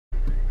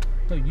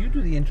No, you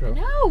do the intro.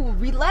 No,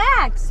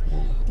 relax.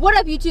 What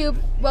up, YouTube?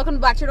 Welcome to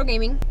Black Turtle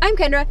Gaming. I'm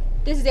Kendra.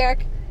 This is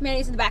Eric.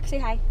 Manny's in the back. Say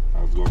hi.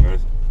 How's it going,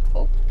 guys?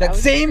 Oh, that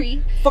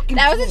same fucking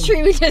That was a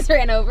tree we just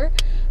ran over.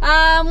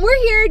 We're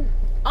here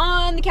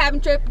on the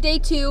cabin trip, day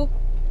 2.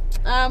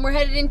 We're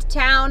headed into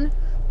town.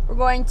 We're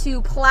going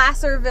to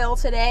Placerville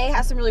today.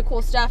 Has some really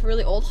cool stuff. A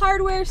really old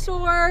hardware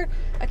store,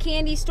 a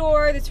candy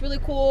store that's really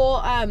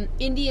cool,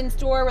 Indian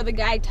store where the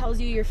guy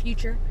tells you your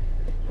future.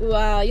 You'll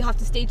have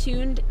to stay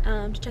tuned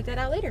to check that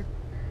out later.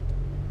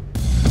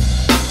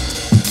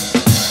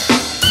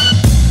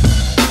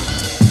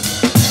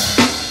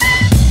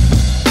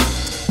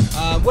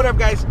 What up,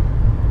 guys?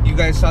 You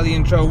guys saw the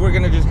intro. We're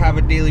gonna just have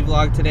a daily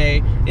vlog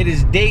today. It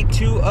is day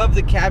 2 of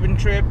the cabin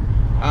trip.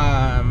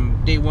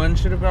 Day 1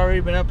 should have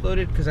already been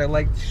uploaded because I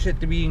like shit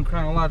to be in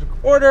chronological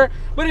order.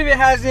 But if it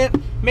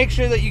hasn't, make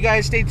sure that you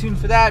guys stay tuned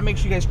for that. Make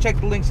sure you guys check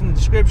the links in the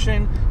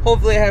description.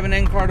 Hopefully I have an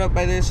end card up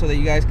by this so that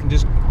you guys can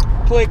just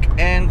click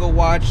and go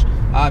watch.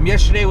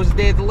 Yesterday was the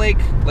day at the lake,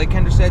 like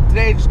Kendra said.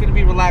 Today just gonna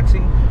be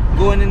relaxing,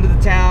 going into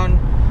the town,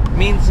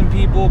 meeting some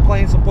people,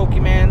 playing some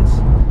Pokemans,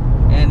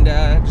 and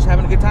just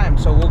having a good time.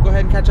 So we'll go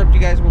ahead and catch up to you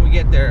guys when we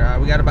get there.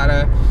 We got about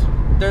a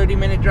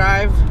 30-minute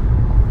drive,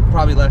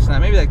 probably less than that,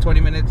 maybe like 20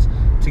 minutes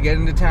to get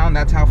into town.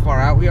 That's how far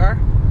out we are,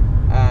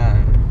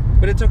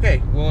 but it's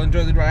okay. We'll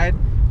enjoy the ride,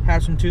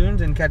 have some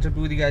tunes, and catch up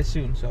with you guys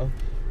soon. So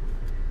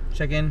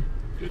check in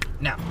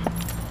now.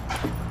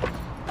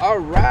 All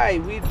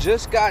right, we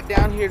just got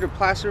down here to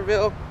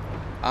Placerville.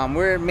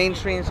 We're in Main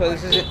Street, so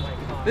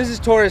this is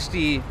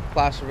touristy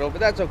Placerville, but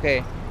that's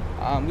okay.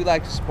 We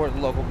like to support the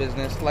local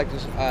business.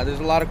 There's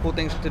a lot of cool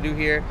things to do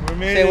here.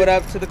 Say what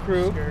up to the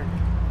crew.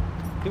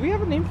 Do we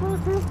have a name for our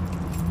crew?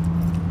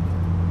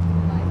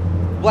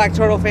 Black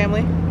Turtle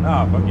family.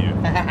 Nah, fuck you.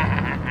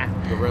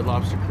 The Red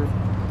Lobster crew.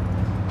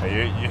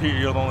 Hey,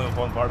 you're the only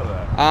one part of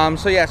that.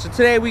 So yeah, so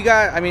today we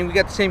got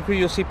the same crew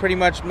you'll see pretty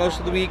much most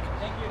of the week,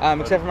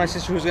 except for my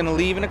sister who's gonna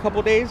leave in a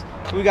couple days.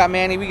 We got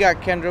Manny, we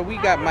got Kendra, we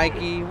got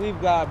Mikey, we've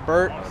got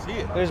Bert.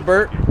 There's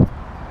Bert,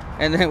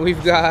 and then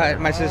we've got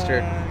my sister.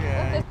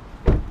 Yeah.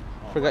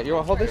 Forgot you.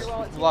 Hold this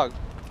vlog.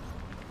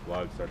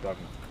 Vlog, start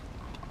talking.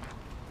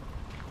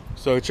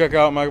 So check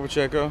out Michael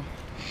Pacheco.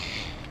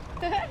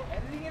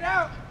 Editing it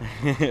out.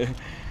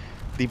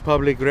 The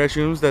public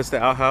restrooms, that's the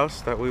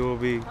outhouse that we will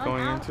be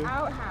going into.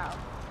 Outhouse.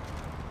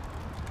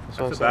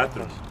 That's the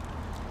bathroom.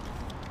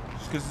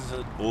 Just because it's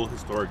an old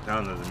historic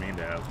town doesn't mean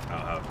to have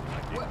outhouses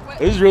like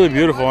This is really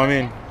beautiful. I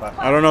mean,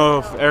 I don't know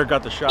if Eric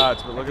got the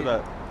shots, but look at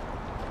that.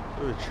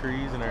 Look at the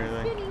trees and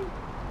everything.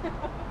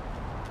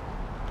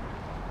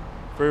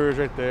 Freeway's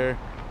right there.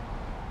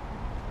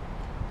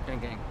 Gang,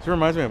 gang. This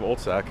reminds me of Old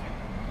Sac.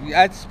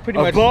 That's pretty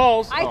much.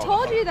 Balls. I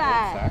told you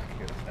that.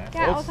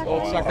 Yeah,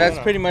 Old Sac. That's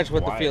pretty much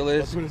what the feel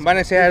is. Might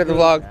I say hi to the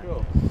vlog?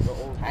 Oh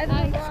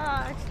my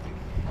gosh.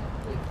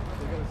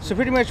 So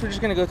pretty much we're just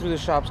gonna go through the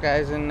shops,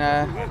 guys, and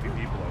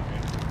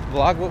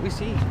vlog what we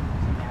see.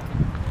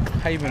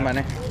 How you been,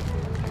 Manny?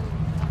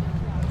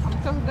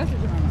 I'm so good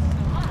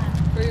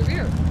for your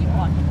view.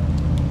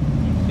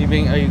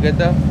 Are you good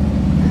though?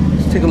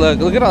 Let's take a look.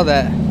 Look at all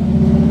that.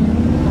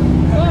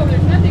 Oh,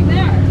 there's nothing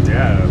there.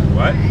 Yeah,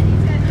 what?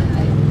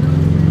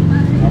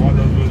 I want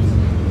those boots.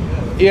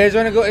 You guys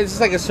want to go? Is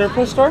this like a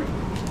surplus store?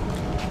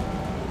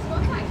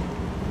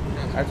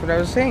 That's what I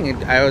was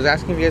saying. I was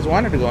asking if you guys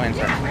wanted to go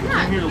inside. Why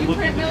not? You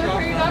print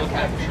military dog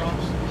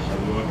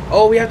tags.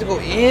 Oh, we have to go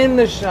in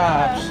the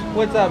shops.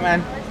 What's up,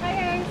 man? Hi,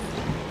 guys.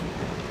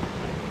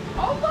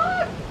 Oh,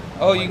 look.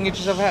 Oh, you can get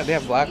yourself a hat. They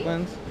have black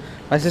ones.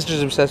 My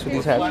sister's obsessed with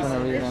these hats for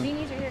no reason.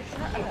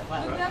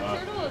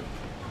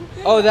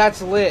 Oh,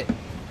 that's lit.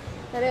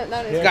 That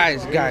is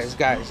Guys.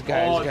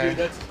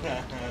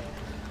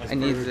 I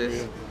need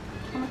this.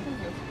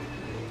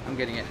 I'm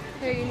getting it.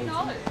 Here, you need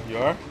it. You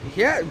are?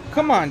 Yeah,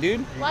 come on,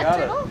 dude. Black got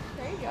it. turtle?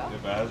 There you go.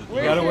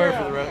 You gotta wear it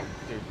for the rest.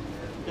 Dude,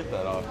 get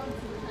that off.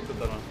 Put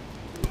that on. It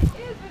is,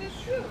 but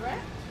it's true,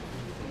 right?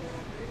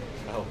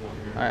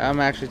 Alright, I'm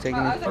actually taking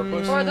it.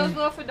 Or those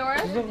little fedoras?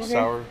 Does it look okay?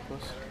 Sour.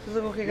 Does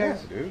it look okay,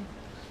 guys? Yeah, dude.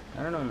 I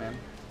don't know, man.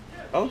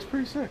 That looks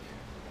pretty sick.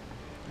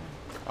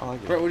 I like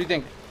it. Bro, what do you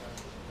think?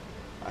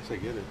 I say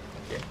get it.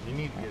 You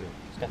need to get it.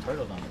 It's got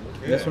turtles on it.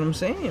 That's what I'm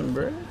saying,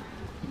 bro.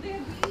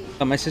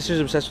 My sister's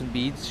obsessed with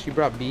beads. She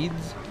brought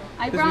beads.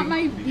 I brought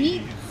my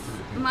beads.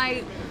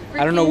 My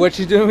I don't know what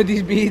she's doing with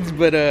these beads,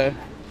 but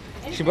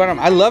she brought them.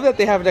 I love that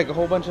they have like a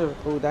whole bunch of.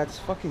 Oh, that's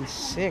fucking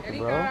sick,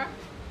 bro. Are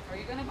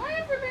you gonna buy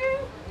it for me?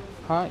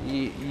 Huh?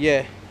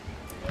 Yeah.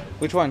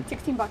 Which one?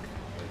 $16.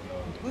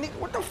 Nick,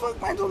 what the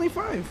fuck? Mine's only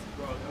 5.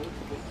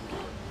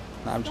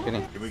 Nah, I'm just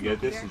kidding. Can we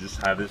get this and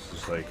just have this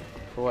just like...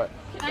 For what?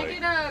 Can I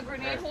get a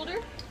grenade holder?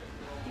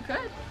 You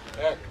could.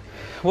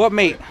 What,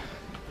 mate?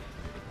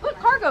 Look,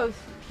 cargoes.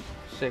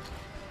 6.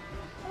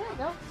 There you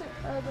go.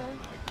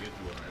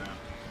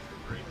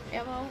 The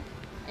ammo.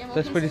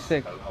 That's pretty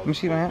sick. Let me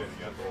see my hat.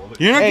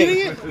 You're not Hey,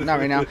 getting it? not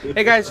right now.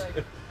 Hey guys,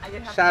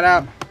 shout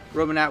out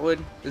Roman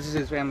Atwood. This is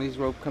his family's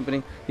rope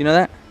company. You know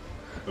that?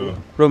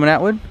 Roman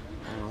Atwood?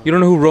 You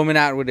don't know who Roman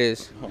Atwood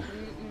is?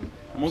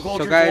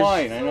 So guys,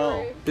 wine, I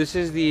know. this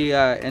is the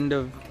end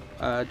of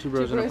Two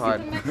Bros in a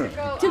Pod.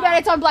 Too bad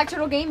it's on Black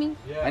Turtle Gaming.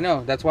 I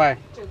know, that's why.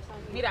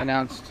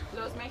 Announced.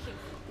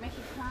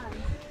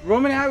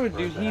 Roman Atwood,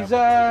 dude, he's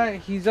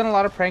done a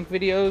lot of prank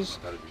videos.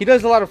 He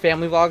does a lot of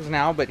family vlogs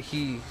now, but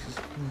he's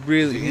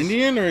really... Is he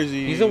Indian or is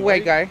he... He's a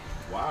white guy.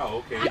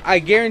 Wow, okay. I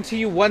guarantee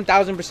you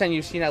 1000%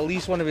 you've seen at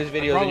least one of his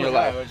videos in your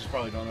life. I just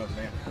probably don't know his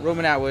name.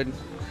 Roman Atwood.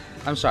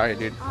 I'm sorry,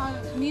 dude.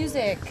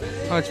 Music.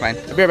 Oh, it's fine.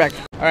 I'll be right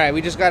back. All right,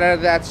 we just got out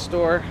of that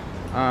store.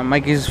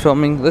 Mikey's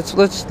filming.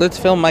 Let's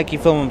film Mikey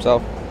film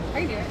himself. I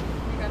can do it.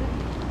 You got it.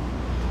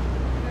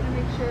 I gotta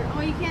make sure.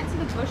 Oh, you can't see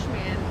the bush,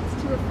 man.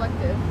 It's too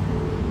reflective.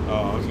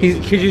 Oh,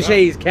 Could you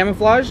say he's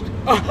camouflaged?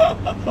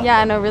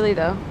 Yeah, no, really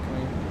though.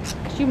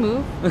 Could you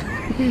move?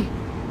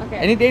 Okay.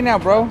 Any day now,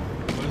 bro.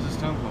 What is this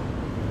town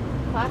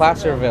called?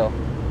 Placerville.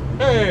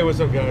 Hey,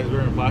 what's up, guys?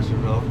 We're in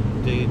Placerville.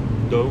 Day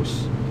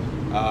dose.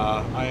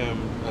 I am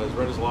as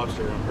red as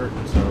lobster. I'm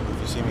hurting, so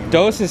if you see me...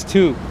 Dose is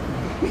 2.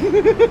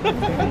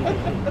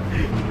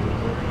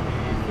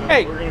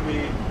 Hey! We're gonna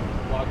be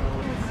walking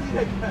over.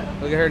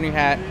 Look at her new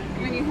hat.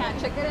 My new hat.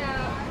 Check it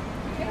out.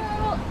 Check it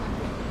out.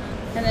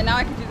 And then now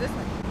I can do this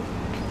one.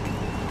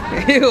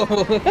 Ew.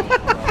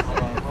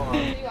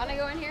 Do you want to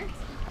go in here?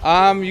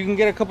 You can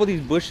get a couple of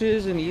these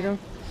bushes and eat them.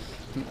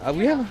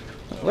 We have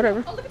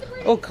whatever. Oh, look at the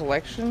bridge. Oh,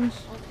 collections.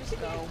 Oh, let's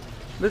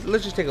go.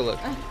 Let's just take a look.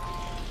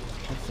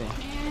 Let's see.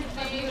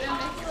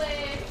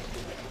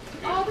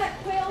 Oh, that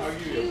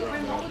quail's cute. My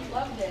mom would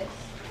love this.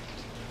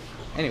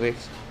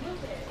 Anyways,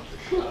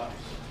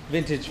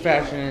 vintage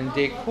fashion and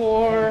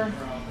decor,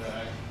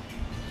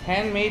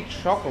 handmade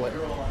chocolate.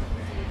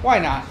 Why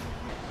not?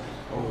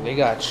 Oh, they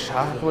got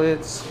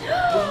chocolates.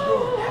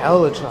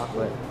 Hella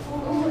chocolate.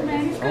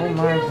 Oh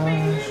my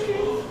gosh.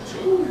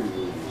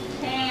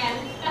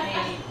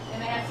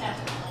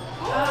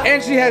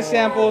 And she has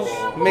samples.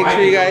 Make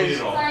sure you guys,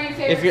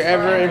 if you're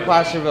ever in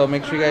Placerville,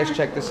 make sure you guys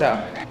check this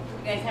out.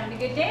 You guys having a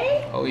good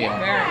day? Oh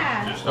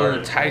yeah. Just Oh,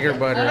 started. tiger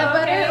butter.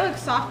 Butter. It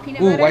looks soft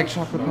peanut Ooh, butter. white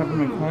chocolate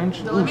peppermint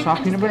punch. Ooh,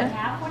 soft peanut butter.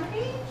 Have one of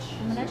each?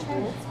 I'm gonna try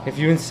this. If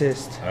you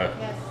insist.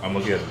 I'm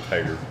looking at the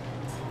tiger.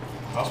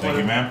 Thank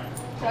you, ma'am.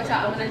 Watch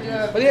out, I'm gonna do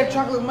a... But they have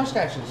chocolate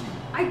mustaches.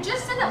 I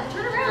just said that.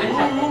 Turn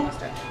around.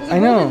 There's a I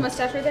know. golden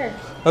mustache right there.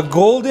 A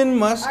golden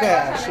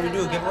mustache. Should we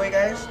do a giveaway,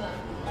 guys?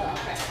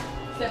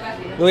 Step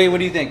back. Louis, what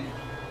do you think?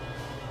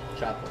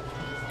 Chocolate.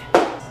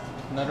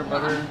 Nutter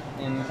butter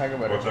and tiger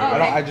butter. What's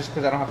that? I just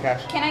because I don't have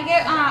cash. Can I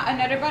get a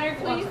Nutter Butter,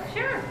 please?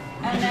 Sure.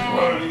 And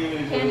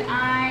then can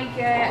I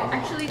get?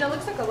 Actually, that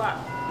looks like a lot.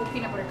 The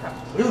peanut butter cup.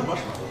 Look at the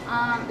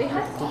marshmallows. They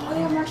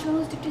have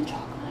marshmallows dipped in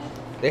chocolate.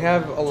 They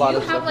have a lot Do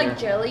of you have stuff like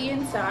here. jelly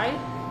inside?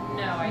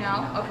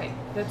 No. Okay,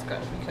 that's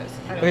good because.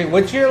 I don't Wait,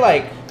 what's your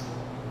like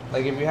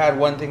if you had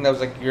one thing that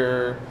was like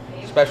your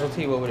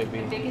specialty, what would it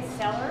be? biggest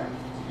seller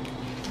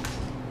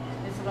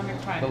is the lemon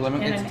crunch. The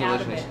lemon, in it's and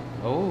out of delicious. it.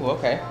 Oh,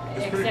 okay.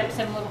 Except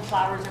some little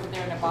flowers over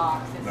there in a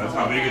box. It's That's all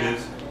how like big it that.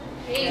 is.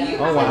 Yeah.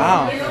 Oh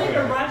wow. Italy to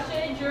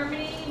Russia,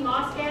 Germany,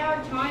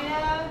 Moscow,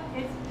 China.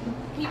 It's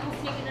people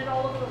sneaking it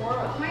all over the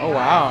world. Oh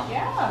wow.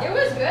 Yeah. It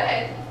was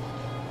good.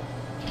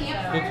 Good to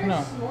Campfire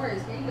know.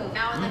 s'mores. There you go.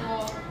 Now and then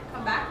we'll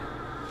come back.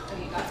 Oh,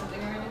 you got something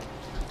already?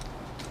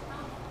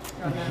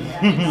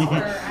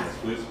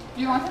 Please.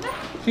 Do you want something?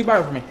 She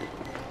bought it for me.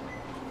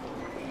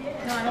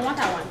 No, I don't want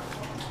that one.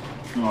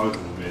 Oh,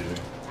 this is amazing.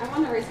 I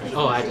want the rice.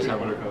 Oh, I just have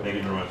one. Thank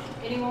you very much.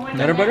 Anyone want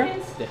Nutter butter?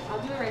 napkins? I'll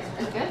do a rice.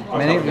 Is it good?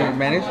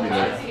 Mayonnaise? No.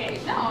 Appreciate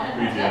it.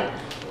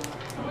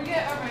 Can we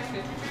get a rice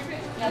crispy?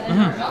 Yeah, then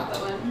Mhm.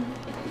 chocolate one.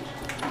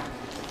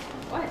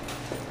 What?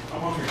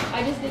 I'm hungry.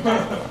 I just did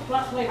that.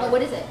 Oh,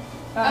 what is it?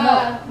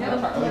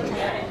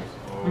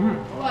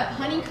 What?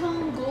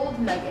 Honeycomb gold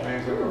nugget.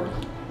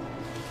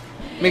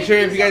 Make sure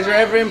if you guys are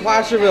ever in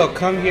Placerville,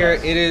 come here.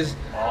 It is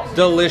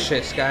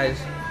delicious, guys.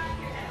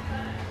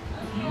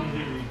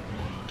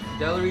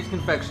 Delari's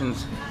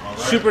Confections.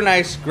 Super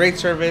nice, great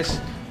service,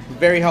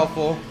 very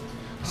helpful.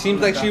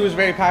 Seems like she was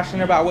very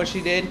passionate about what she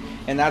did,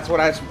 and that's what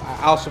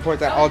I'll support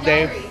that all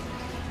day.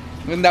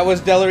 And that was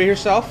Delary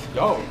herself.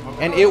 Oh.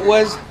 And it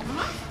was,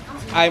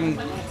 I'm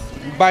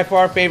by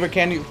far favorite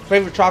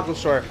chocolate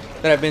store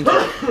that I've been to.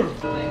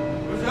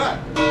 Who's that?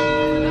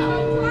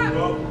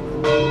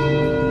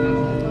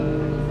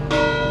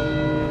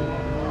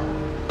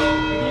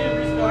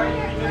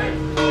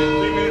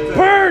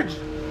 Purge! This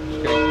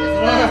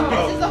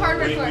is the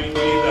hardware We store. need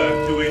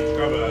a 2-inch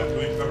cover,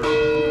 PVC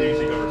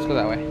cover. Let's go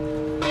that way.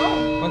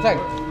 Oh, One sec.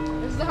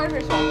 this is the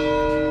hardware store.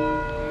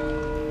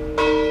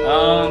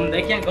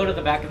 They can't go to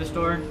the back of the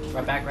store.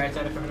 Right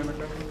side if I remember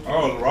correctly.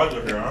 Oh, the rod's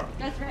up here, huh?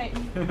 That's right.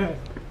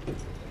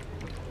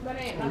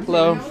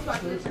 Hello.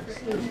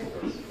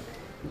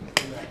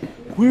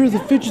 Where are the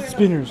fidget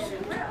spinners?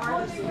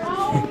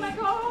 Oh my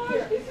god,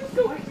 this is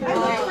so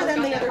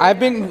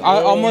exciting.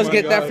 I almost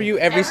get that for you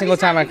every single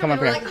time I come up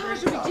We're here. like, oh,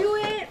 should we do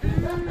it?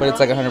 But it's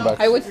like $100.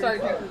 I would start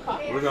drinking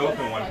coffee. Where's the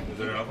elephant one? Is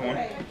there an elephant one?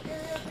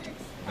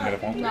 You got a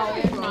phone? No,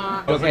 it's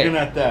not. I was Okay. looking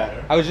at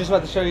that. I was just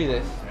about to show you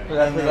this. But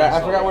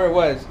I forgot where it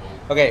was.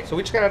 Okay, so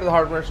we just got out of the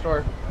hardware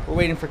store. We're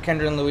waiting for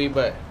Kendra and Louis,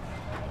 but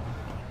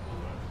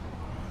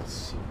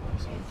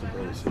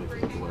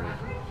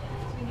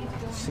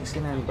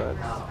 $69 bucks.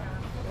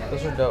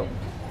 Those are dope.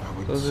 I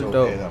would Those so are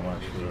dope. pay that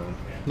much for those.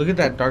 Look at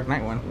that Dark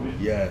Knight one.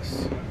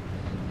 Yes.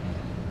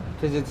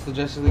 Because it's the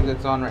Justice League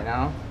that's on right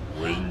now.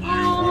 When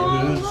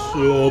you wish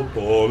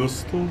upon a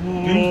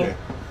star.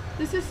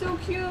 This is so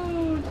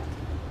cute.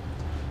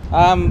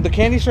 The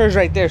candy store is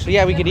right there. So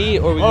yeah, we could eat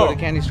or we go to the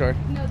candy store.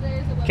 No,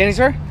 there's a Candy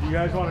store? You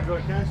guys want to go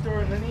to the candy store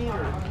and then eat?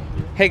 Or?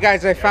 Hey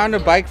guys, I found a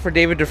bike for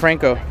David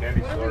DeFranco.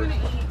 Candy store.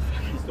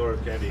 Candy store,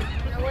 candy.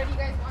 Where do you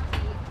guys want to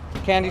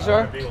eat? Candy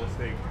store? Big old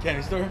steak.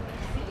 Candy store?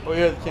 Oh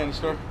yeah, the candy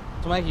store.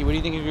 So Mikey, what do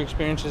you think of your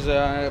experiences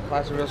at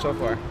Placerville so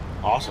far?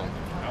 Awesome.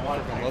 I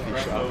love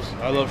these shops.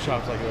 I love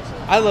shops like this.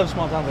 I love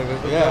small towns like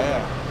this.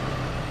 Yeah.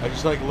 I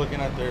just like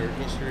looking at their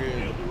history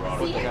and what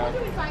they have.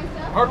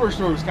 Hardware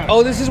store was kind of.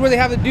 Oh, this is where they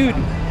have the dude.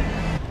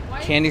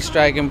 Candy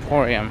Strike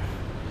Emporium.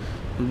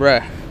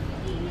 Bruh.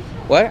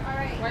 What?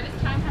 Why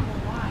does time have a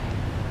Y?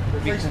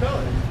 They spell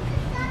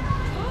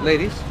it.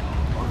 Ladies.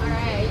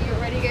 Alright, you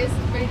ready guys?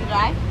 Ready to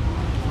die?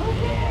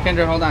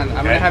 Kendra, hold on. I'm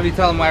gonna have you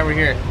tell them why we're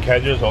here.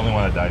 Kendra's the only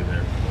one that dies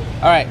there.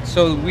 Alright,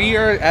 so we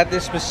are at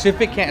this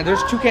specific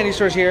there's 2 candy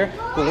stores here,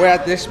 but we're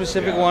at this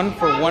specific one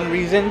for one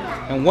reason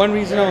and one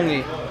reason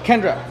only.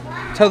 Kendra,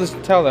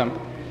 tell them.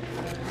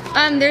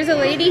 There's a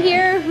lady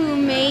here who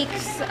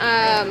makes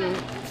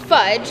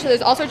fudge. So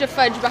there's all sorts of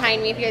fudge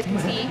behind me, if you guys can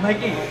see.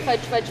 Mikey.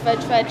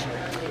 Fudge.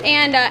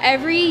 And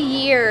every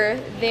year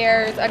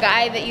there's a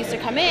guy that used to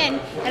come in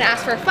and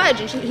ask for fudge,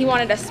 and he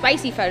wanted a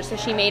spicy fudge, so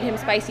she made him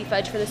spicy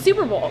fudge for the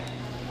Super Bowl.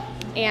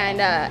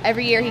 And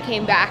every year he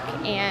came back,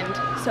 and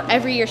so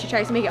every year she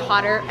tries to make it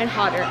hotter and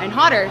hotter and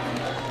hotter.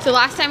 So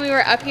last time we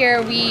were up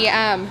here, we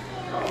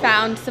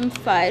found some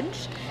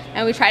fudge,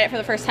 and we tried it for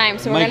the first time.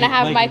 So we're gonna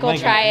have Michael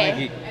try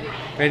it.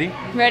 Ready?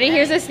 Ready?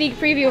 Here's a sneak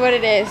preview of what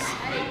it is.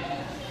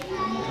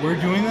 We're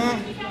doing that?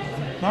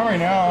 Not right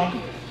now.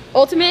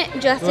 Ultimate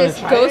Justice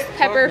try Ghost it?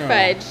 Pepper Fuck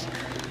no. Fudge.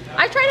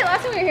 I tried it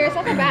last time we were here. It's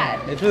not that bad.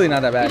 It's really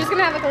not that You're bad. just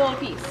gonna have like a little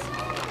piece.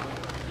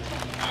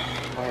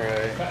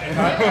 Alright.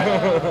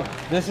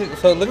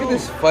 So look at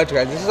this fudge,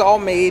 guys. This is all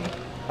made,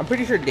 I'm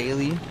pretty sure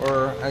daily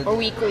or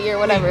Weekly or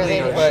whatever it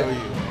is. but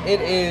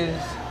it is.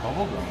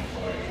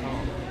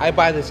 I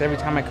buy this every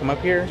time I come up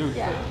here.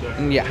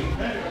 And yeah.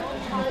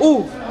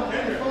 Ooh.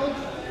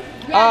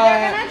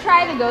 Yeah, they're gonna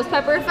try the Ghost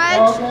Pepper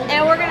Fudge,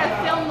 and we're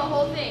gonna film the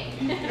whole thing.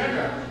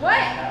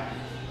 What?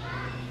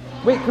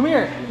 Wait, come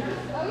here.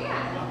 Oh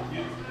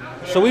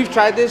yeah. So we've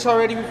tried this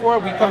already before.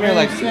 We come here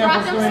like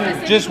Brought them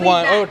specifically just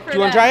one. Oh, back do for you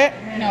want to them. try it?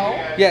 No.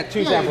 Yeah,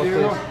 2 samples,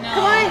 please.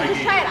 Come on,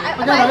 just try it.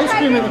 I got ice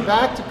cream in the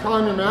back to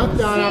calm your mouth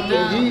down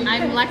after you eat.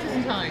 I'm lactose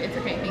intolerant. It's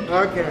okay. Thank you.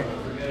 Okay.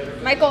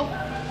 Michael.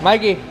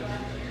 Mikey.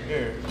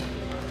 Here.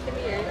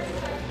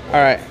 All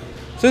right.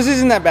 So this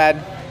isn't that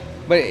bad,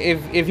 but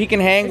if he can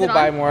hang, Is we'll it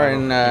buy on? more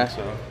and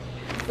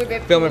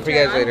Wait, film it for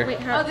you guys later. Wait,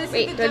 Oh, do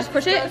I just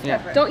push it?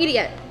 Yeah. Don't eat it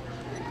yet.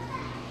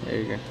 There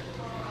you go.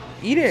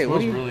 Eat it. What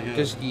do you? really good.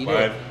 Just eat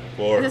 5, it.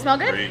 4, Does it smell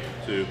good? 3,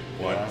 2,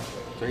 1.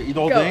 So you eat the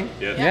whole Go. thing?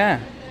 Yes. Yeah.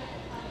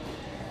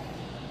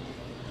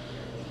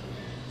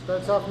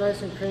 Starts off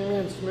nice and creamy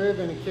and smooth,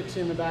 and it kicks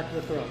you in the back of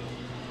the throat.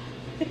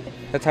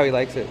 That's how he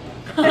likes it.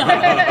 Oh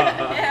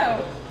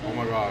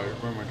my god,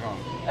 it burned my tongue.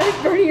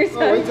 It's burning your Oh,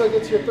 wait tongue. till it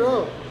gets to your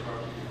throat.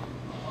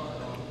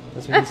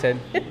 That's what he said.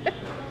 Dude, you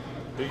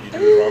do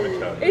the ramen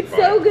challenge. It's Fine.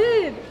 so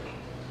good.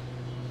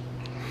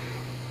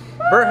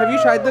 Bert, have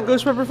you tried the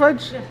Ghost Pepper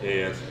Fudge?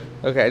 Yes.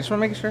 Okay, I just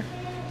want to make sure.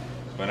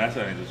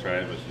 Vanessa needs to try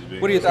it, but she's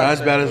being. What do you It's not thought?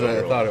 as bad as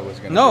I thought it was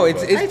gonna No, be.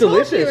 it's but- I told you,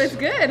 it's delicious.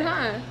 good,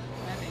 huh?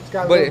 It's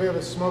got a But little it- bit of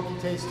a smoky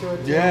taste to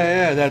it, too.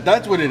 Yeah,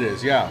 that's what it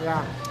is, yeah.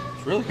 Yeah.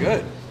 It's really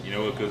good. You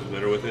know what goes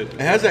better with it?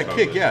 It has that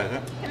kick, yeah.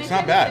 It's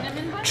not bad.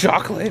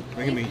 Chocolate.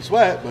 Making me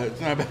sweat, but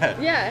it's not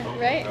bad. Yeah,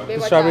 right? Babe, The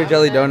watch strawberry out.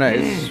 jelly donut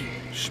is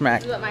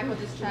schmack. Let Michael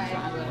just try it.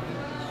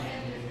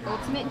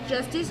 Ultimate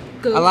Justice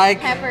Ghost I like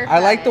Pepper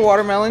the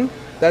watermelon.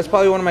 That's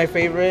probably one of my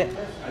favorite.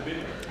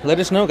 Let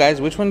us know,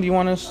 guys. Which one do you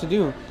want us to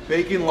do?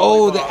 Bacon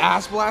Oh, the lollipops.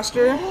 ass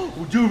blaster.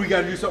 Dude, we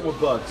gotta do something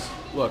with bugs.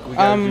 Look, we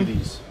gotta do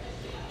these.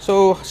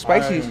 So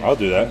spicy. I'll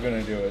do I'm that.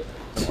 gonna do it.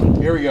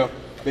 Here we go.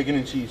 Bacon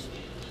and cheese.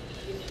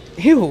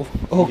 Ew.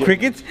 Oh,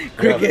 crickets.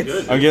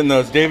 Crickets. I'm getting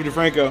those. David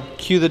DeFranco.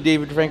 Cue the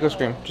David DeFranco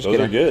scream. Just Those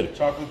kidding. are good.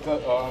 Chocolate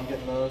cut. Oh, I'm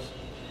getting those.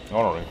 I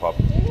want a ring pop.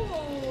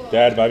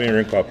 Dad, buy me a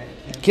ring pop.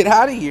 Get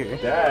out of here.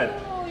 Dad.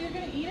 Oh, you're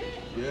gonna eat it?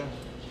 Yeah.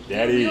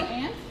 Daddy.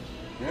 And?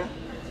 Yeah.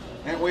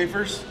 And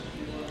wafers.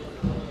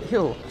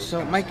 Ew.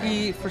 So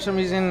Mikey, for some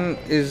reason,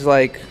 is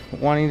like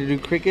wanting to do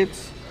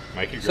crickets.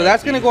 Mikey So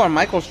that's gonna go on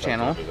Michael's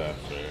channel.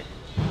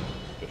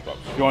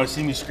 You want to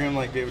see me scream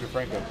like David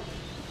DeFranco?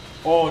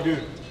 Oh,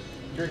 dude.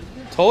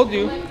 Told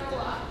you.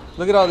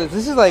 Look at all this.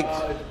 This is like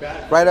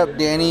right up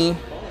Danny's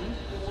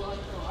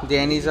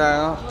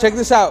aisle. Check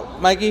this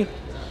out, Mikey.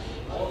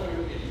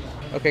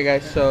 Okay,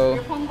 guys.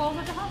 So Phone goes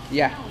at the house?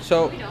 yeah.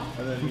 So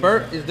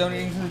Bert is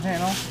donating to the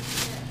channel.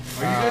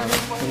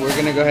 We're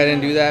gonna go ahead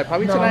and do that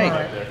probably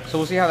tonight. So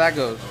we'll see how that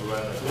goes.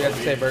 What do you have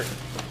to say, Bert?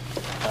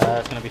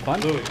 It's gonna be fun.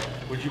 Louis,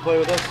 would you play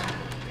with us?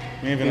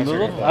 Me and Vanessa are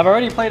gonna play. I've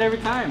already played every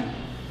time.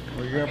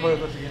 Well, you're gonna play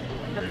with us again.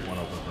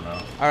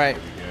 All right.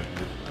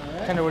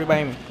 Tender, what are you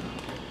buying me?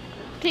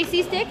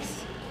 Tasty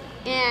sticks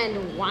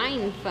and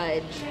wine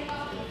fudge.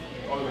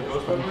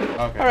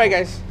 Okay. Alright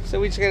guys, so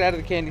we just got out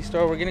of the candy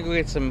store. We're gonna go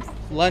get some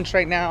lunch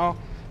right now.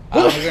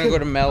 We're gonna go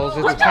to Mel's.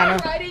 It's kind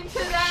of... Right into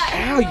that.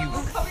 Ow, you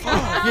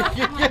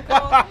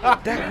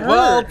fuck! That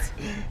hurt.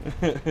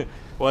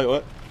 What?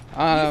 You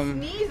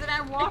sneeze and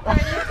I walk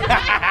right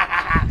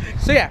into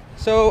it. So yeah,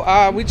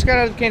 we just got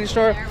out of the candy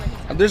store.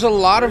 There's a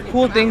lot of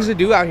cool things to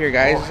do out here,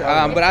 guys.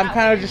 But I'm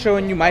kind of just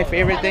showing you my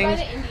favorite things.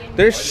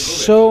 There's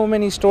so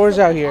many stores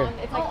out here.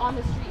 It's like on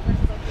the street.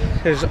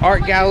 There's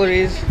art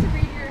galleries.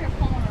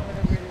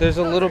 There's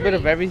a little bit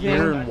of everything.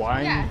 Beer and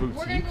wine Yeah, boutique.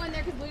 we're gonna go in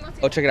there because Louis wants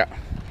to. Oh, check it out.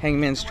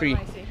 Hangman's Tree.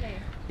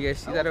 You guys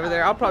see that over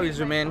there? I'll probably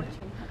zoom in.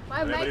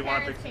 Anybody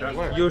want to fix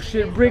that? Your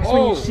shit breaks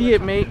when you see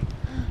it, mate.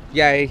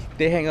 Yeah,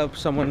 they hang up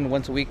someone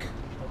once a week.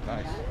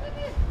 Nice.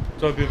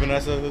 So it'll be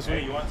Vanessa this Hey,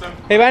 week. you want some?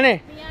 Hey,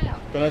 Vane.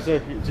 Vanessa,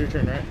 it's your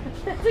turn, right?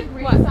 That's a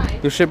great sign.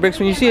 Your shit breaks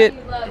when you see it.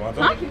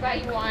 I can buy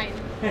you wine.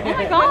 Oh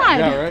my god.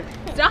 Yeah, right?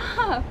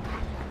 Stop.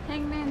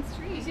 Hangman's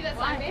Tree. You see that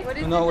sign, babe?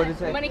 No, what did it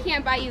say? Money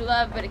can't buy you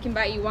love, but it can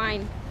buy you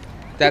wine.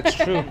 That's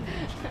true.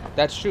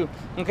 That's true.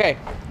 Okay.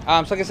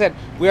 So like I said,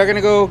 we are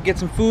gonna go get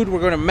some food. We're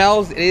going to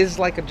Mel's. It is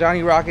like a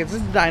Johnny Rockets.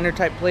 It's a diner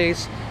type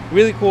place.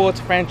 Really cool. It's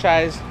a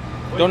franchise.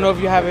 Don't know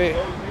if you have it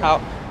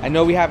out. I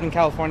know we have it in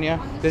California.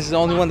 This is the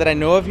only one that I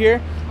know of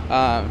here.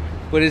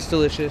 But it's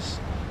delicious.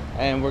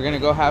 And we're gonna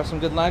go have some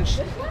good lunch.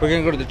 We're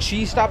gonna go to the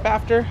cheese stop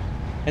after,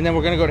 and then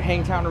we're gonna go to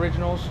Hangtown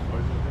Originals.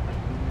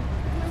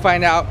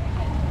 Find out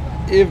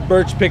if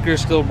Birch Picker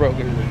is still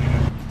broken.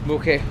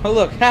 Okay. Oh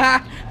look.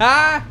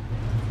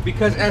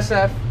 Because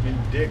SF.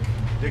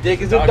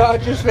 Dick is a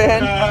Dodgers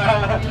fan.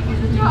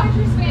 He's a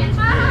Dodgers fan.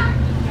 Ha!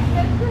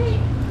 That's great.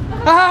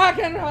 Haha,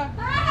 Kendra.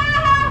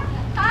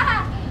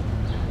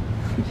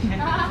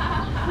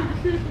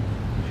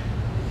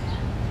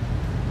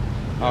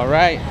 All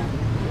right.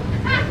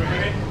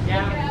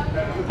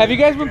 Have you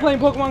guys been playing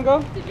Pokemon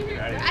Go?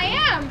 I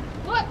am.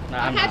 Look,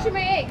 I'm hatching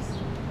my eggs.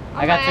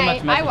 I got too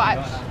much I messaging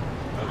watch.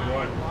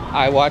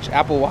 I watch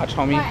Apple Watch,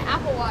 homie. My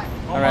Apple Watch.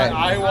 All right.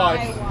 I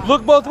watch.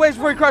 Look both ways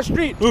before you cross the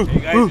street. Hey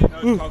guys, you know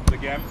it's called the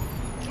game?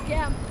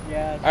 Yeah.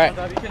 Yeah. All right.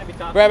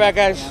 Right back,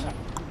 guys.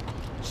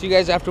 See you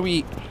guys after we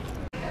eat.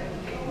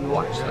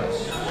 Watch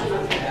this.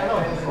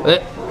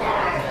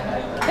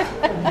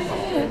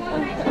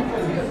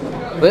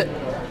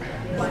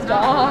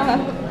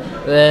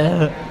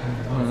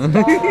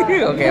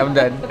 Okay, I'm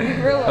done.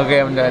 Okay,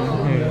 I'm done.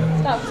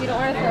 Stop, so you don't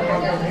want to throw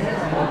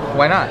burgers.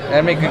 Why not?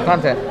 That'd make good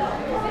content.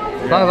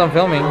 As long as I'm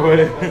filming.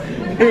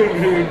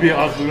 It would be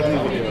awesome with the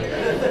video.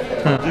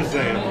 Just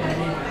saying.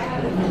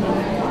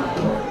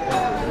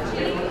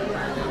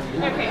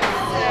 Okay,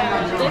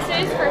 so this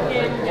is for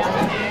him.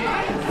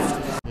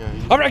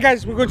 All right,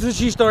 guys, we're going to the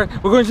cheese store.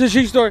 We're going to the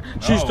cheese store.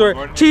 Cheese store.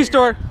 we're going to Cheese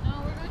store.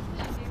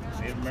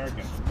 Native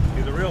American.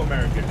 He's a real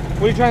American.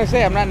 What are you trying to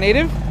say? I'm not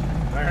native?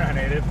 They're not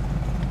native.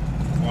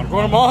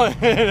 Guatemalan.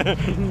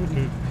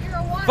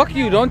 Fuck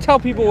you. Don't tell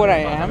people what I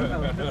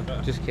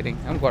am. Just kidding.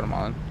 I'm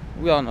Guatemalan.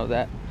 We all know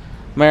that.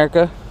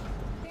 America.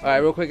 All right,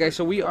 real quick, guys.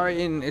 So we are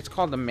in, it's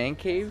called the Man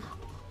Cave.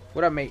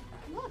 What up, mate?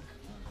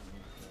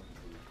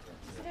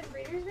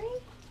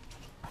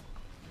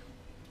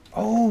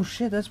 Oh,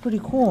 shit. That's pretty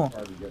cool.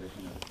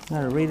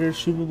 Got a Raiders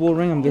Super Bowl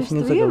ring. I'm guessing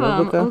it's like a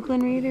replica.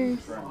 Oakland Raiders.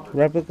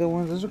 Replica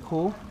ones. Those are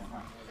cool.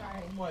 Oh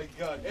my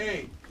god.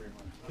 Hey,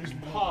 there's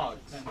Pogs.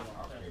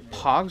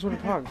 Pogs? What are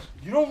Pogs?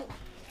 You don't.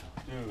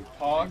 Dude,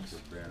 Pogs?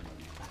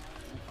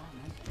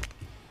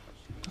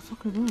 What the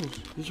fuck are those?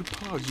 These are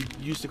Pogs. You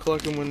used to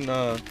collect them when,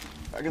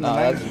 back in the No,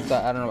 90s.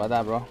 I don't know about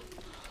that, bro.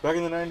 Back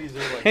in the 90s, they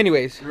were like.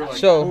 Anyways, like,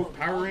 so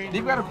Power Rangers.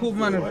 they've got a cool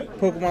amount of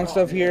Pokemon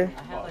stuff here.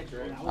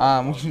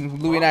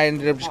 Louis and I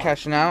ended up just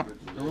cashing out.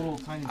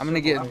 I'm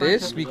gonna get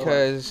this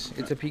because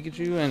it's a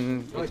Pikachu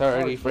and it's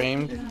already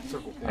framed.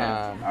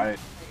 All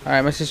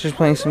right, my sister's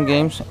playing some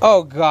games.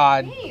 Oh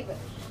God!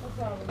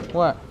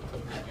 What?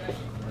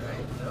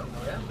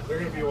 They're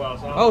gonna be a while.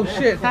 So Oh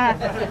shit!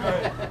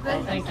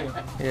 Thank you.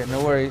 Yeah,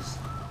 no worries.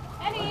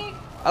 Eddie.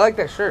 I like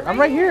that shirt. I'm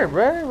right here,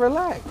 bruh.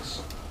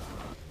 Relax.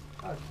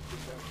 All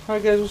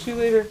right, guys. We'll see you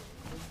later.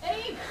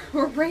 Eddie.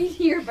 We're right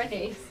here,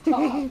 buddy.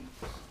 Stop.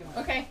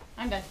 Okay,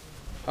 I'm done.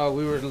 Oh,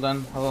 we were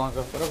done how long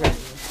ago? But okay.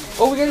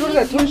 Oh, we gotta go to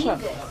that toy shop.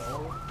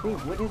 Wait,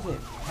 what is it?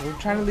 We're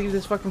trying to leave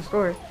this fucking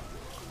store.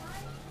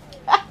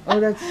 Oh,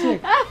 that's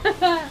sick.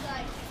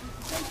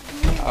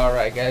 All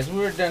right, guys,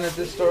 we're done at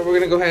this store. We're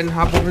gonna go ahead and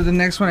hop over to the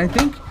next one. I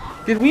think.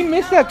 Did we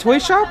miss that toy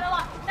shop?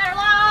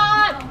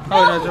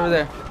 Oh no, it's over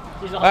there.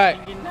 All right.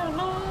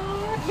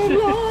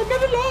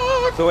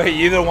 So wait,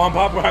 you either want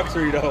Pop Rocks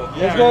or you don't.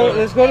 Let's go.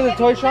 Let's go to the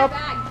toy shop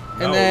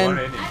and No, then one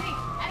Indian.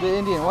 the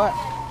Indian. What?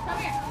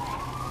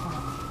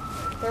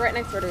 They're right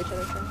next door to each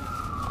other. So.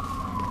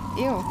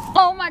 Ew.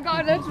 Oh my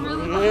god, that's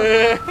really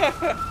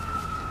fun.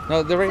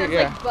 No, they're right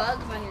here. Yeah. Like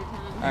bugs on your tongue.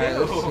 All right,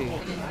 let's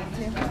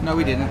see. No,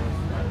 we didn't.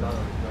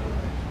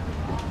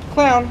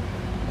 Clown.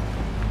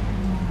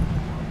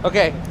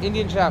 Okay,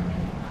 Indian shop.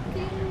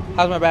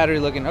 How's my battery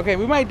looking? Okay,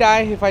 we might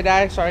die. If I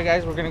die, sorry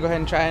guys. We're gonna go ahead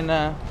and try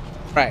and.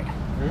 Right.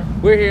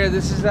 We're here.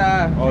 This is this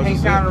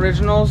is Hangtown it?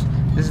 Originals.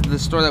 This is the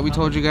store that we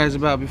told you guys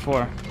about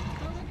before.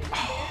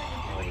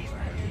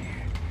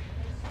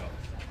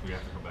 We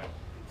have to come back.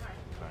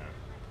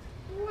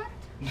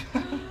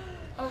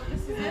 Oh,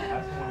 this is it?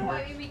 Well,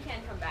 maybe we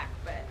can come back,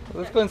 but...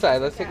 Let's go inside.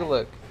 Let's take a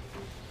look.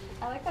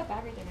 I like that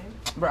bag right there, man.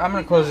 Bro, I'm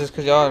gonna close this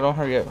because y'all don't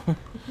hurry up. Look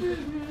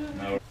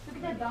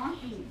at that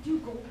donkey.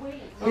 Dude, go away.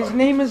 His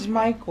name is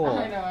Michael.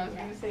 I know, I was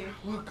gonna say.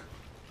 Look.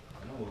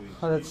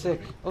 Oh, that's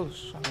sick. Oh,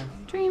 sorry.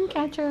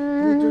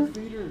 Dreamcatcher.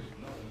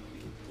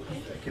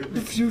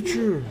 The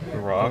future. The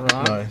Rock.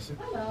 Nice.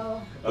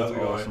 Hello. That's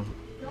awesome.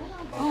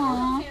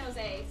 Aww.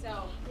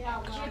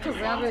 It's a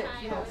rabbit.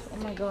 Oh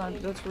my god,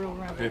 that's real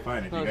rabbit. Okay,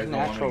 fine. If No, you it's guys an don't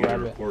want actual to get a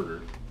rabbit.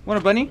 recorder, Want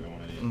a bunny? I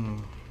don't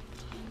wanna-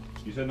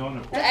 you said no on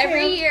the So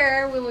every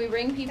year when we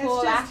bring people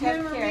It's back just up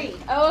him or here. me.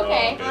 Oh,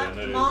 okay. Oh,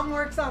 okay. Mom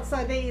works on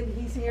Sunday and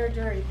he's here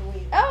during the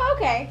week. Oh,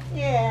 okay.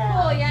 Yeah.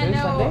 Cool, yeah, Today's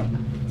no. Sunday?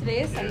 Today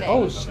is Sunday.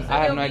 Oh, So I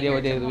have he'll no be idea here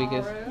what day of the week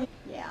is. tomorrow.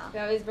 Yeah. We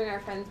always bring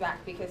our friends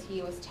back because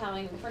he was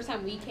telling, the first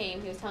time we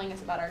came, he was telling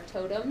us about our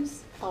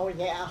totems. Oh,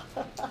 yeah.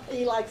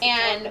 He likes to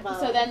And talk about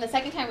so it. then the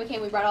second time we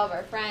came, we brought all of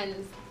our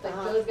friends, like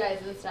Uh-huh. those guys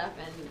and stuff,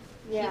 and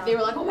Yeah. they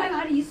were like, oh my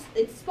god,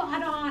 it's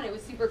spot on. It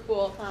was super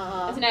cool.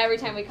 Uh-huh. And so now every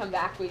time we come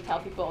back, we tell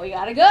people, we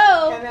gotta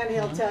go. And then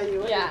he'll tell you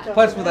what Yeah. you're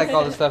Plus, talking with like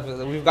all the about.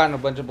 stuff, we've gotten a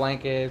bunch of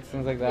blankets,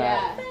 things like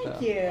that. Yeah. Thank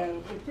So.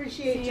 you. We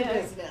appreciate your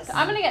business. So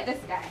I'm gonna get this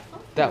guy.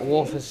 That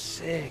wolf is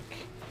sick.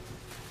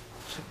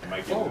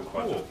 Might get this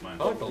spot, that's mine.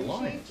 Oh, the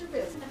line. Appreciate your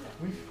business.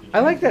 I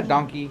like that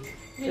donkey.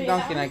 The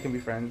donkey and I can be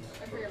friends.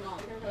 For your mom.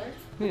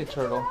 I need a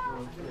turtle.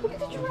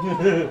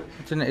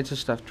 It's a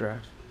stuffed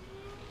giraffe.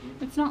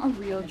 It's not a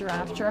real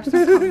giraffe. Giraffes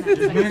don't come in that There's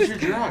size. miniature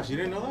giraffes. You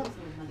didn't know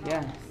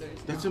that? Yeah.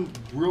 That's a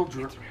real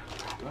giraffe.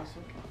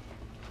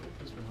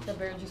 The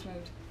bear just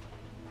moved.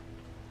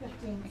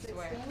 15, I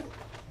swear. 16.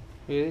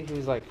 Really? He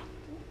was like.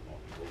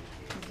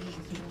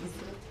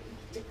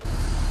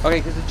 Okay,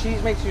 because the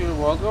cheese makes your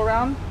world go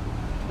round.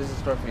 This is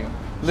the store for you.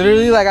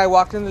 Literally, like I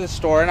walked into the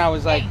store and I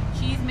was like, Hey,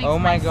 cheese makes oh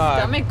my God.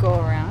 stomach go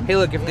around. hey,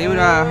 look, if they would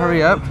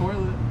hurry up. Toilet.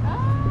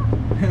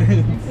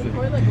 Makes the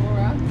toilet go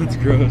around. That's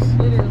gross.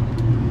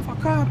 Literally.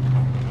 Fuck up.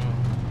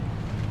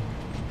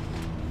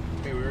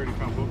 Hey, we already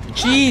found both.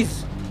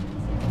 Cheese.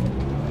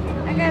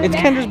 I got a It's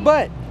bag. Kendra's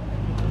butt.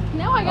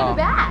 No, I got Oh. a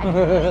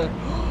bag.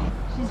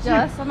 She's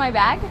jealous of my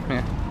bag.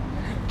 Yeah.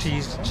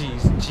 Cheese,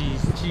 cheese,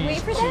 cheese, cheese. Wait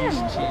for cheese,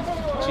 them.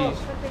 Cheese, cheese.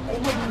 Oh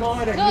my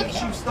god, I Don't-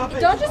 hate you. Stop it.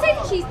 Don't just say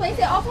the cheese place.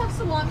 They also have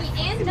salami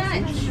and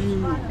nuts.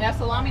 Yeah,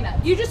 salami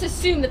nuts. You just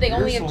assume that they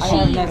only have I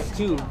have cheese. nuts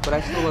too, but I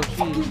still love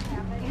cheese.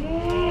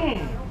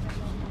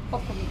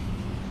 Fuck me.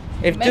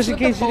 If Mess just in with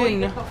the case you boy, didn't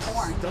get know, the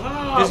corn.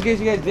 just in case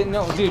you guys didn't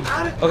know, dude.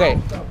 Okay,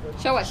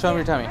 Show us. show me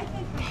your tummy. You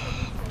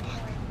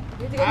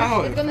have to go,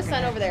 let's go in the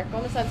sun over there. Go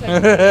in the sun. So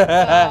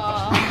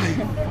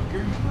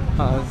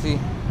Let's see.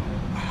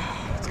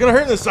 It's gonna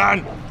hurt in the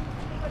sun.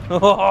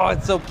 Oh,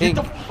 it's so pink.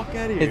 Get the fuck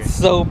out of here. It's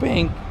so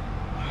pink.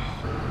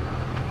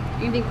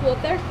 Anything cool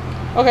up there?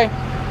 Okay,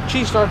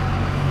 cheese store.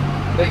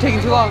 They're taking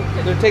too long.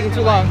 They're taking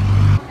too long.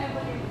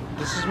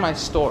 This is my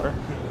store.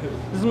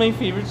 This is my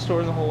favorite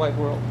store in the whole wide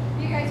world.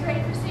 You guys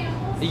ready for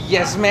samples?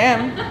 Yes,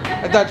 ma'am.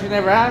 I thought you'd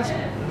never ask. I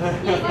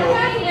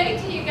had to wait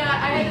till you got.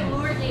 I had to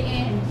lure you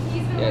in.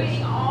 He's been Yes.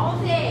 waiting all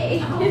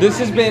day. This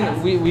has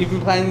been, we've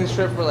been planning this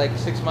trip for like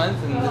 6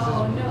 months, and this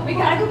Oh is. no. We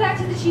gotta go back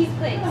to the cheese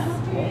place.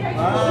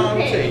 I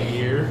would say a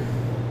year.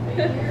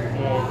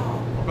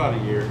 About a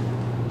year.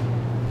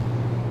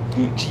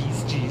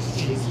 Cheese, cheese,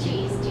 cheese.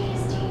 Cheese.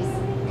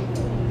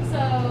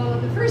 So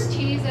the first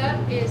cheese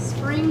up is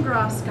Spring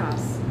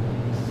Groskas.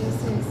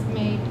 This is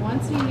made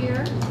once a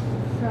year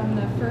from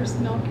the first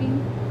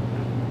milking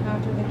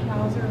after the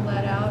cows are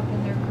let out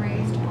and they're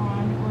grazed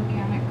on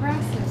organic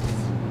grasses.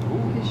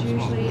 Because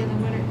usually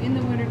in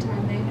the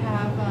wintertime they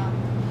have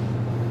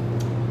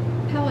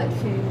pellet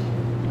food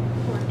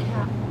for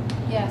cow.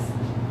 Yes,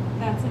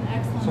 that's an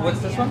excellent So what's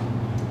this idea.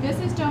 one? This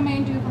is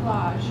Domaine du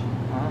Village.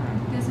 Oh.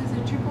 This is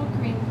a triple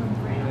cream from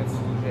France.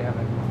 They have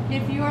it.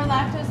 If you are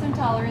lactose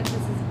intolerant, this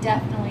is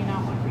definitely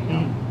not one for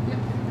you.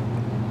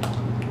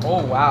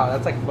 Oh wow,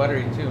 that's like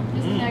buttery too.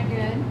 Isn't that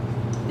good?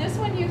 This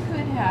one you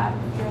could have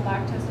if you're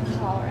lactose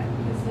intolerant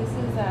because this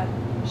is a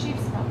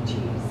sheep's milk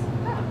cheese.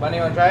 Bunny,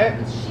 wanna try it?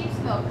 It's sheep's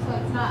milk, so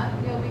it's not.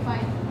 You'll be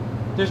fine.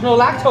 There's no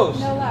lactose.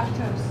 No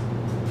lactose.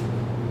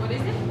 What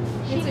is it?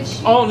 It's a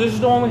sheep. Oh, this is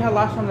the one we had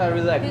last time that I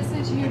really liked. This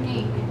is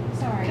unique.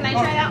 Sorry. Can I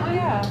try that one?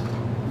 Yeah.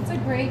 It's a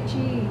great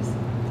cheese.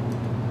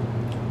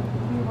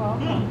 You're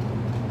welcome.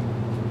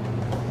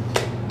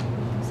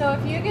 So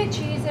if you get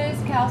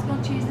cheeses, cow's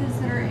milk cheeses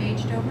that are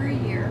aged over a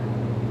year,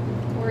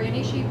 or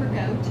any sheep or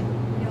goat,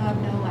 you'll have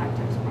no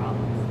lactose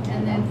problems.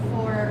 And then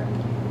for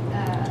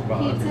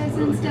pizzas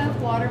and stuff,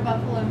 water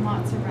buffalo and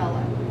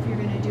mozzarella. If you're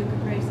gonna do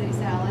caprese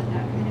salad,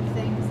 that kind of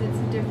thing, 'cause it's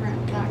a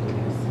different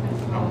lactose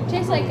as well. It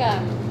tastes like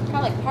kind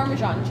of like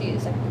Parmesan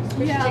cheese, like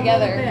squished Yeah,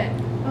 together. a little bit.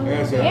 A little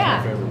That's bit. Yeah.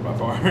 my favorite by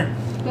far.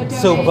 But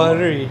So Domaine-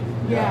 buttery.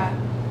 Yeah.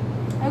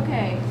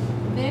 Okay.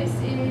 This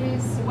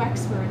is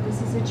Wexford. This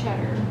is a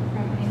cheddar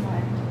from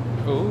England.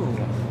 Ooh.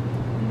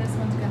 And this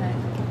one's gonna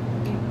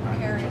be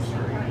paired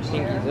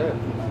cheer. Pinkies up.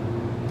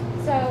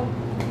 So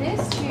this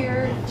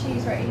cheer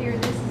cheese right here,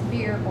 this is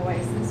beer,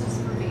 boys. This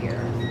is for beer.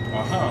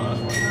 That's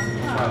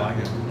why I like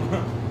it.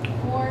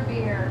 For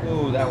beer.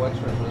 Ooh, that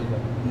Wexford is really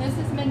good. And this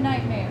is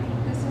Midnight Moon.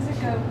 This is a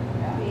goat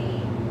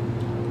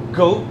Gouda.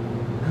 Goat?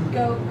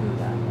 Goat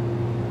Gouda.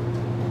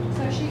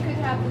 So she could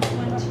have this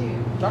one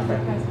too. Okay.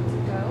 Because it's a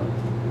goat.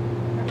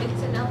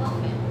 It's an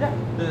elephant. Yeah,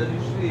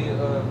 usually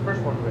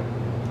first one of it.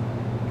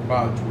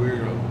 Wow, it's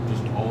weird.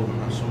 Just all of them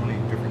have so many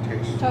different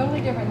tastes.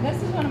 Totally different.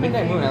 This is one of my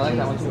Midnight favorite Moon, I like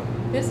that one cheeses.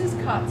 too. This is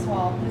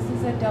Cotswold. This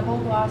is a double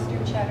Gloucester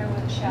cheddar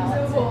with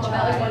shallots So and I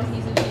like one chives.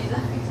 piece of cheese.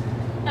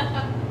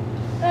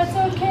 That's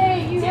okay.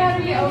 You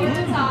had a over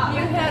really the top.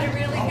 You had a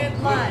really good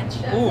lunch.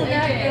 Ooh.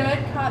 Yeah,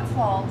 good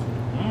Cotswold.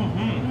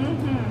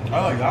 I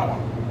like that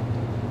one.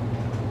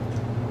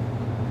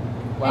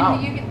 Wow.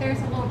 And there's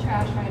a little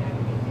trash right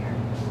underneath there.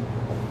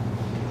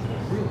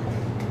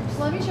 So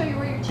let me show you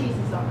where your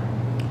cheeses are.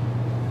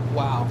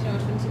 Wow. Do you know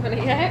which ones you want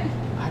to get?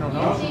 I don't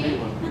know.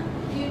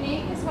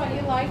 Unique is what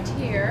you liked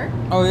here.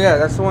 Oh yeah,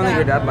 that's the one that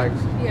your dad one.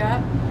 likes.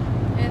 Yep.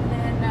 And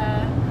then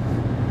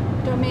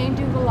Domaine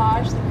du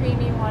Village, the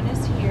creamy one,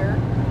 is here.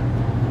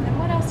 And then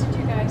what else did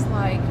you guys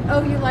like?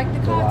 Oh, you like the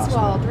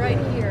Cotswold right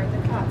here,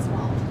 the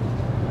Cotswold.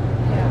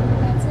 Yeah,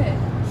 that's it.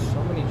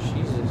 So many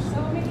cheeses.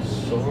 So many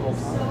cheeses, So little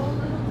so time.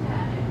 little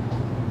time.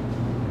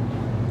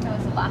 That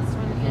was the last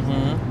one that you guys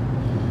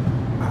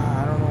Mm-hmm. I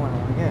don't know what I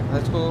want to get.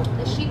 Let's go.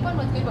 The sheep one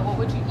was good, but what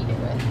would you eat it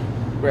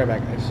with? Be right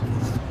back, guys.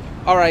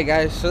 All right,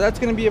 guys. So that's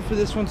gonna be it for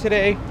this one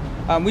today.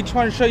 We just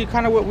want to show you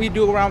kind of what we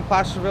do around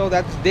Placerville.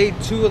 That's day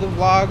 2 of the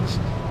vlogs.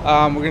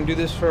 We're gonna do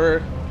this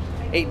for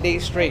 8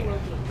 days straight.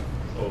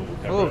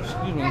 Oh,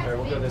 excuse me. Alright,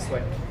 we'll go this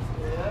way.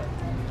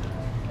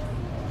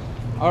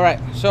 All right.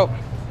 So,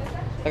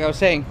 like I was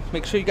saying,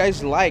 make sure you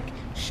guys like,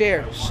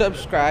 share,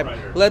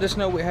 subscribe. Let us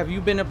know. Have you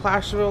been to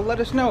Placerville? Let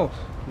us know.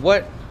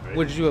 What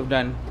would you have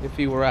done if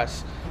you were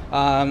us?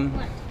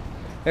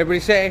 Everybody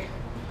say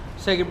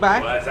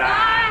goodbye. What's up?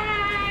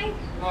 Bye!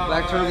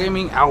 Black Turtle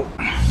Gaming out.